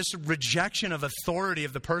have this rejection of authority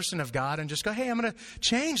of the person of God and just go, hey, I'm going to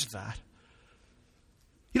change that.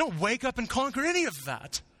 You don't wake up and conquer any of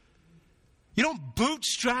that. You don't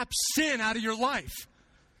bootstrap sin out of your life.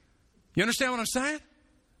 You understand what I'm saying?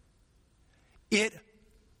 It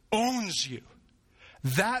owns you.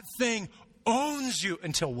 That thing owns you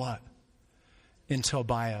until what? Until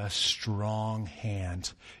by a strong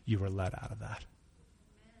hand you were let out of that.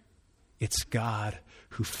 It's God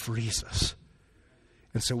who frees us.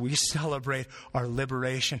 And so we celebrate our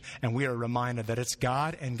liberation, and we are reminded that it's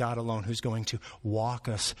God and God alone who's going to walk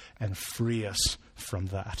us and free us from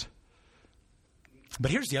that.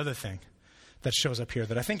 But here's the other thing that shows up here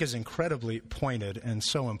that I think is incredibly pointed and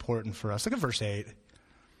so important for us. Look at verse 8.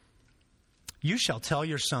 You shall tell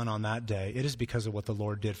your son on that day, it is because of what the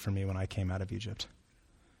Lord did for me when I came out of Egypt.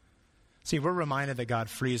 See, we're reminded that God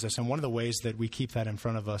frees us, and one of the ways that we keep that in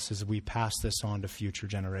front of us is we pass this on to future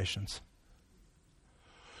generations.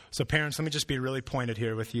 So parents, let me just be really pointed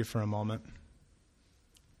here with you for a moment.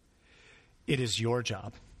 It is your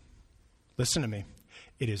job. Listen to me.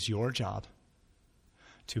 It is your job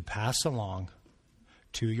to pass along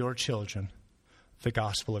to your children the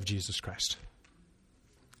gospel of Jesus Christ.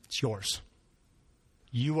 It's yours.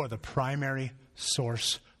 You are the primary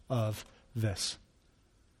source of this.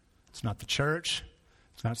 It's not the church.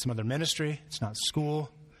 It's not some other ministry. It's not school.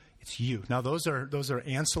 It's you. Now, those are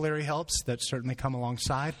ancillary helps that certainly come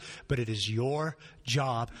alongside, but it is your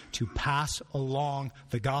job to pass along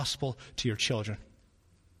the gospel to your children.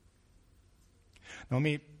 Now, let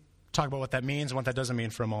me Talk about what that means and what that doesn't mean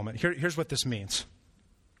for a moment. Here's what this means.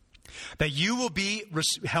 That you will be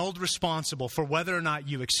held responsible for whether or not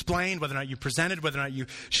you explained, whether or not you presented, whether or not you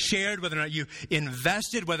shared, whether or not you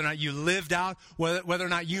invested, whether or not you lived out, whether or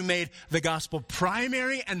not you made the gospel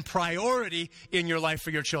primary and priority in your life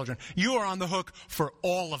for your children. You are on the hook for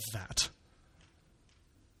all of that.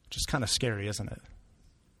 Which is kind of scary, isn't it?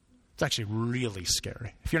 It's actually really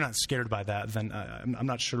scary. If you're not scared by that, then I'm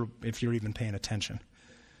not sure if you're even paying attention.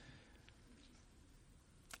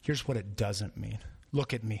 Here's what it doesn't mean.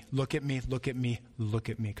 Look at me, look at me, look at me, look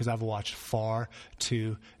at me. Because I've watched far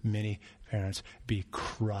too many parents be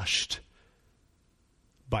crushed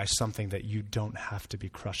by something that you don't have to be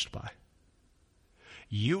crushed by.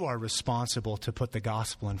 You are responsible to put the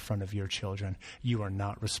gospel in front of your children. You are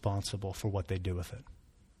not responsible for what they do with it.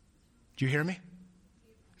 Do you hear me?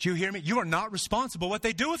 Do you hear me? You are not responsible for what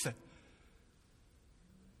they do with it.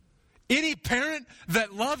 Any parent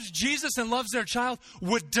that loves Jesus and loves their child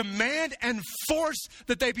would demand and force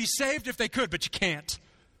that they be saved if they could, but you can't.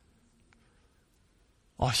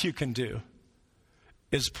 All you can do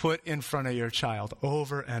is put in front of your child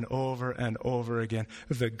over and over and over again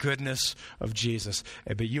the goodness of Jesus.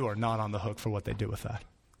 But you are not on the hook for what they do with that.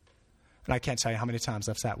 And I can't tell you how many times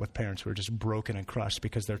I've sat with parents who are just broken and crushed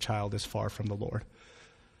because their child is far from the Lord.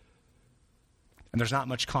 And there's not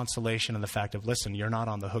much consolation in the fact of, listen, you're not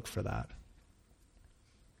on the hook for that.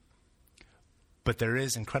 But there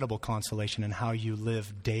is incredible consolation in how you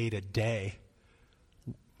live day to day,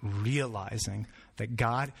 realizing that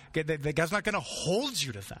God's not going to hold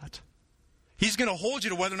you to that. He's going to hold you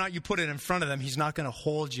to whether or not you put it in front of them. He's not going to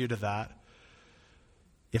hold you to that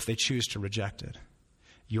if they choose to reject it.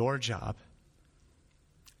 Your job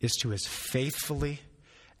is to, as faithfully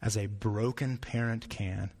as a broken parent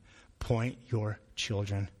can, point your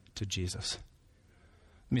children to Jesus.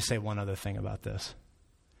 Let me say one other thing about this.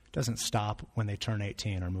 It doesn't stop when they turn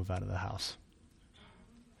 18 or move out of the house.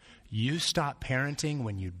 You stop parenting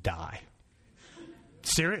when you die.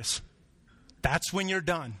 Serious. That's when you're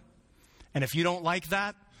done. And if you don't like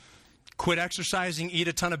that, quit exercising, eat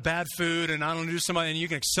a ton of bad food, and and you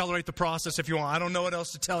can accelerate the process if you want. I don't know what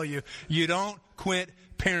else to tell you. You don't quit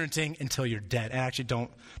parenting until you're dead. And actually,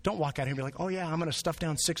 don't walk out here and be like, oh yeah, I'm going to stuff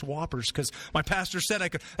down 6 Whoppers because my pastor said I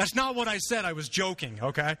could. That's not what I said. I was joking,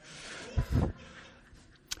 okay?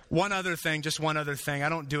 One other thing. I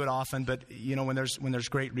don't do it often, but when there's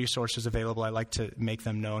great resources available, I like to make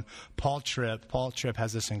them known. Paul Tripp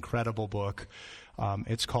has this incredible book.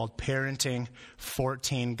 It's called Parenting,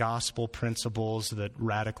 14 Gospel Principles That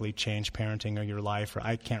Radically Change Parenting in Your Life. Or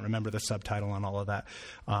I can't remember the subtitle on all of that.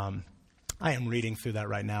 I am reading through that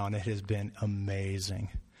right now, and it has been amazing.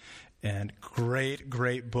 And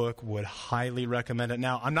great book. Would highly recommend it.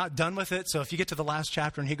 Now, I'm not done with it, so if you get to the last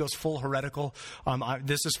chapter and he goes full heretical,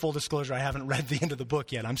 this is full disclosure. I haven't read the end of the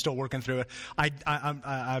book yet. I'm still working through it.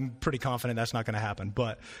 I'm pretty confident that's not going to happen.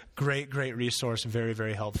 But great resource. Very,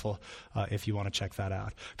 very helpful if you want to check that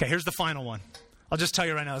out. Okay, here's the final one. I'll just tell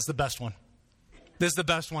you right now, this is the best one. This is the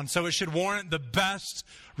best one. So it should warrant the best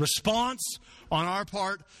response on our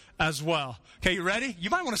part as well. Okay, you ready?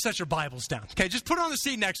 You might want to set your Bibles down. Okay, just put it on the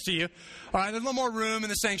seat next to you. All right, there's a little more room in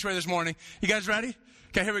the sanctuary this morning. You guys ready?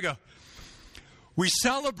 Okay, here we go. We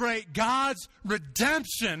celebrate God's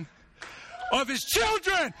redemption of His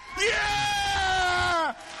children.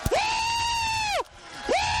 Yeah!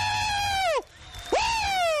 Woo! Woo!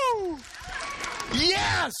 Woo!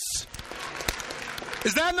 Yes!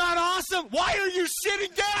 Is that not awesome? Why are you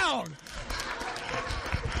sitting down?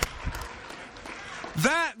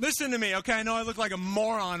 Listen to me, okay? I know I look like a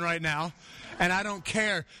moron right now, and I don't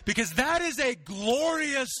care, because that is a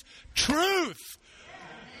glorious truth.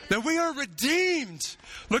 That we are redeemed.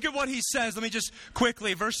 Look at what he says. Let me just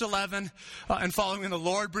quickly, verse 11 and following. The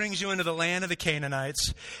Lord brings you into the land of the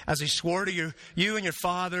Canaanites, as He swore to you and your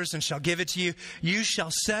fathers, and shall give it to you. You shall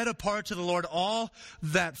set apart to the Lord all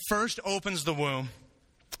that first opens the womb.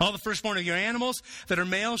 All the firstborn of your animals that are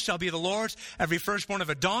male shall be the Lord's. Every firstborn of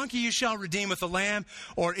a donkey you shall redeem with a lamb.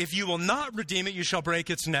 Or if you will not redeem it, you shall break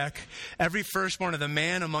its neck. Every firstborn of the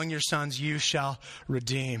man among your sons you shall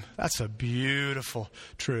redeem. That's a beautiful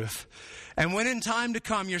truth. And when in time to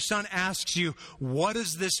come your son asks you, what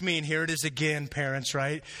does this mean? Here it is again, parents,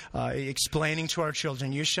 right? Explaining to our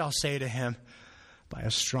children, you shall say to him, by a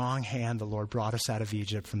strong hand the Lord brought us out of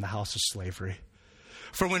Egypt from the house of slavery.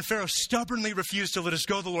 For when Pharaoh stubbornly refused to let us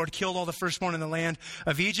go, the Lord killed all the firstborn in the land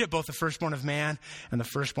of Egypt, both the firstborn of man and the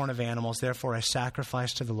firstborn of animals. Therefore I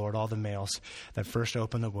sacrifice to the Lord all the males that first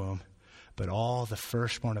open the womb. But all the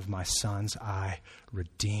firstborn of my sons I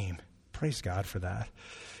redeem Praise God for that.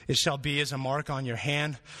 It shall be as a mark on your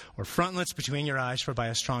hand or frontlets between your eyes, for by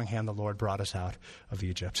a strong hand the Lord brought us out of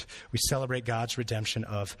Egypt. We celebrate God's redemption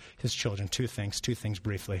of his children. Two things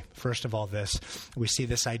briefly. First of all, we see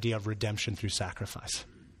this idea of redemption through sacrifice.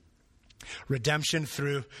 Redemption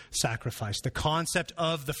through sacrifice. The concept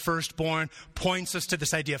of the firstborn points us to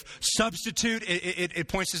this idea of substitute. It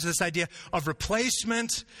points us to this idea of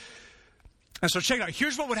replacement. And so check it out.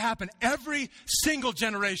 Here's what would happen every single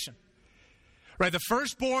generation. Right, the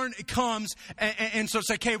firstborn comes, and so it's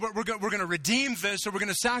like, hey, we're going to redeem this, or we're going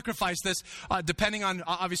to sacrifice this, depending on,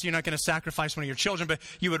 obviously you're not going to sacrifice one of your children, but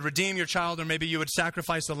you would redeem your child, or maybe you would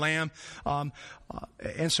sacrifice a lamb.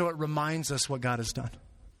 And so it reminds us what God has done.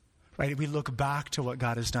 Right, we look back to what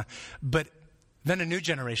God has done. But then a new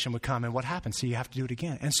generation would come, and what happens? So you have to do it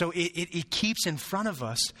again. And so it keeps in front of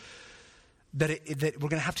us that we're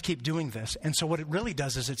going to have to keep doing this. And so what it really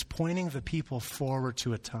does is it's pointing the people forward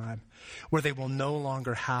to a time where they will no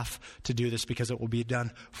longer have to do this because it will be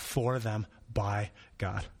done for them by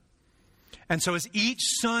God. And so as each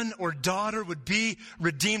son or daughter would be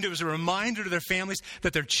redeemed, it was a reminder to their families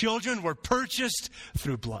that their children were purchased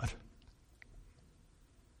through blood.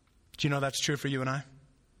 Do you know that's true for you and I?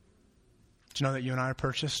 Do you know that you and I are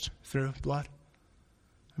purchased through blood?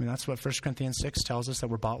 I mean, that's what 1 Corinthians 6 tells us, that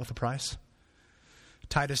we're bought with a price.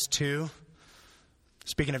 Titus 2,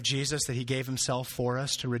 speaking of Jesus, that he gave himself for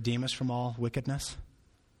us to redeem us from all wickedness.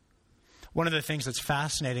 One of the things that's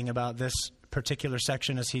fascinating about this particular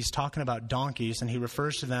section is he's talking about donkeys, and he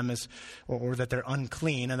refers to them as, or that they're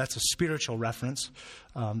unclean, and that's a spiritual reference,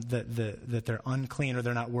 that they're unclean or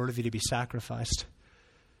they're not worthy to be sacrificed.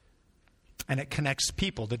 And it connects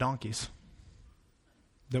people to donkeys,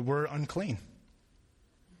 that we're unclean.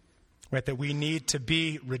 Right, that we need to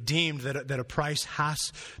be redeemed, that a price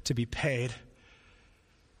has to be paid.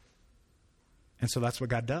 And so that's what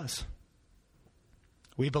God does.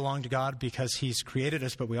 We belong to God because he's created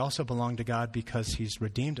us, but we also belong to God because he's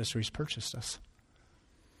redeemed us, or he's purchased us.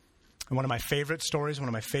 And one of my favorite stories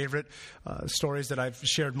that I've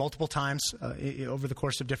shared multiple times over the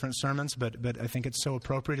course of different sermons, but I think it's so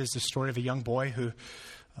appropriate, is the story of a young boy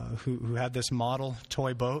who had this model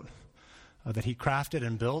toy boat that he crafted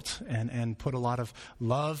and built and put a lot of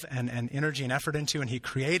love and energy and effort into, and he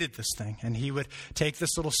created this thing. And he would take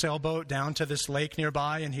this little sailboat down to this lake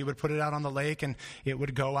nearby, and he would put it out on the lake, and it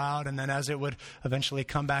would go out, and then as it would eventually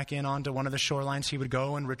come back in onto one of the shorelines, he would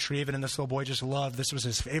go and retrieve it, and this little boy just loved, this was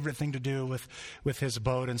his favorite thing to do with his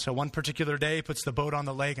boat. And so one particular day, he puts the boat on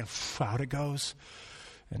the lake, and out it goes.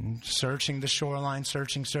 And searching the shoreline,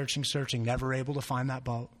 searching, never able to find that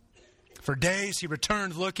boat. For days he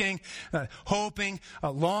returned looking, hoping,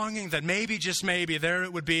 longing that maybe, just maybe, there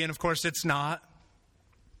it would be. And of course it's not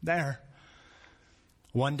there.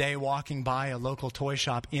 One day walking by a local toy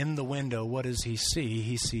shop, in the window, what does he see?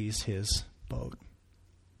 He sees his boat.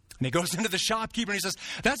 And he goes into the shopkeeper and he says,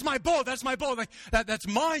 that's my boat. Like, that's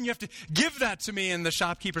mine. You have to give that to me. And the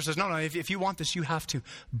shopkeeper says, no, if you want this, you have to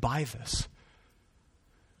buy this.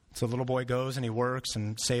 So the little boy goes and he works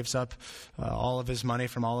and saves up all of his money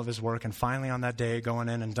from all of his work. And finally on that day, going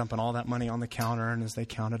in and dumping all that money on the counter, and as they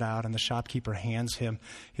count it out, and the shopkeeper hands him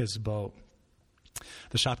his boat.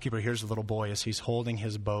 The shopkeeper hears the little boy as he's holding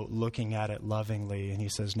his boat, looking at it lovingly, and he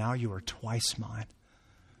says, now you are twice mine.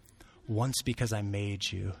 Once because I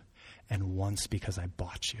made you, and once because I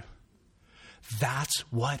bought you. That's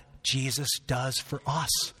what Jesus does for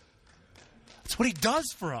us. That's what he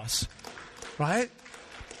does for us, right?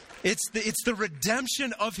 It's the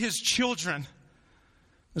redemption of his children.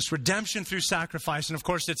 This redemption through sacrifice. And of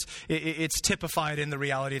course, it's typified in the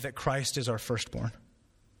reality that Christ is our firstborn.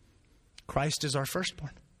 Christ is our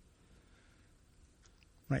firstborn.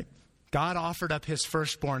 Right? God offered up his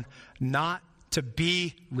firstborn not to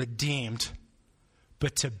be redeemed,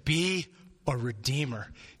 but to be a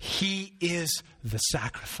redeemer. He is the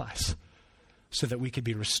sacrifice so that we could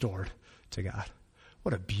be restored to God.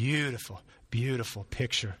 What a beautiful, beautiful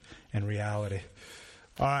picture and reality.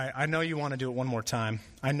 All right, I know you want to do it one more time.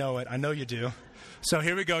 I know it. I know you do. So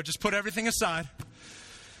here we go. Just put everything aside.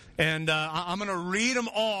 And I'm going to read them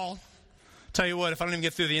all. Tell you what, if I don't even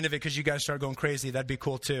get through the end of it because you guys start going crazy, that'd be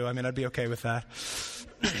cool too. I mean, I'd be okay with that.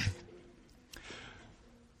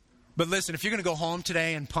 But listen, if you're going to go home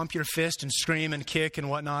today and pump your fist and scream and kick and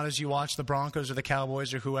whatnot as you watch the Broncos or the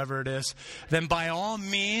Cowboys or whoever it is, then by all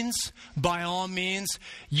means,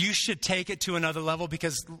 you should take it to another level,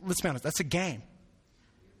 because let's be honest, that's a game.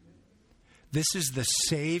 This is the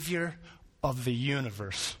Savior of the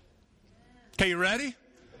universe. Okay, you ready?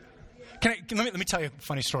 Let me tell you a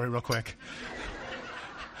funny story real quick.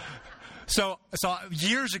 So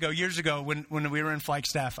years ago, when we were in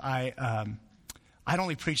Flagstaff, I'd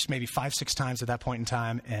only preached maybe 5-6 times at that point in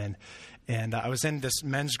time, and I was in this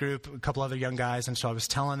men's group, a couple other young guys, and so I was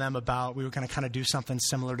telling them about, we were going to kind of do something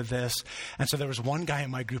similar to this. And so there was one guy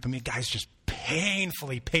in my group, guy's just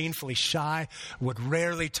painfully shy, would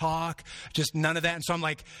rarely talk, just none of that. And so I'm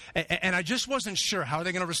like, and I just wasn't sure, how are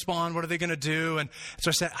they going to respond? What are they going to do? And so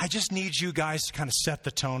I said, I just need you guys to kind of set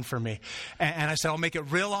the tone for me. And I said, I'll make it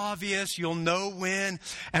real obvious. You'll know when.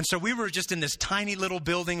 And so we were just in this tiny little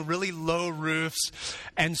building, really low roofs.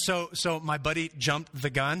 And so my buddy jumped the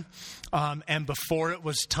gun. And before it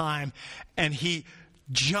was time, and he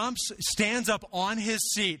stands up on his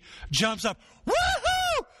seat, jumps up,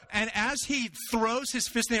 woohoo! And as he throws his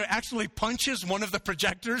fist in the air, actually punches one of the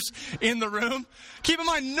projectors in the room. Keep in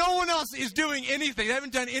mind, no one else is doing anything. They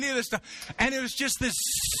haven't done any of this stuff. And it was just this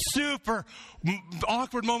super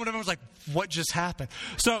awkward moment. Everyone was like, what just happened?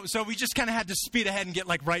 So we just kind of had to speed ahead and get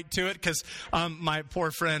right to it, because my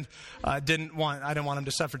poor friend I didn't want him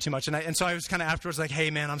to suffer too much. And so I was kind of afterwards like,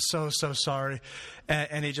 hey, man, I'm so sorry.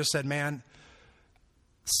 And he just said, man,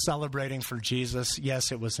 celebrating for Jesus,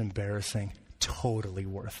 yes, it was embarrassing. Totally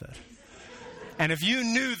worth it. And if you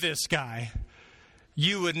knew this guy,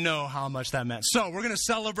 you would know how much that meant. So we're going to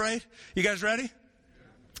celebrate. You guys ready?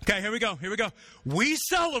 Okay, here we go. We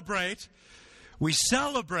celebrate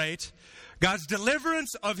God's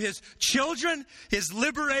deliverance of his children, his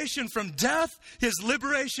liberation from death, his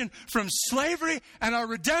liberation from slavery, and our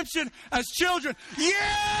redemption as children.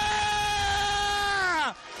 Yeah!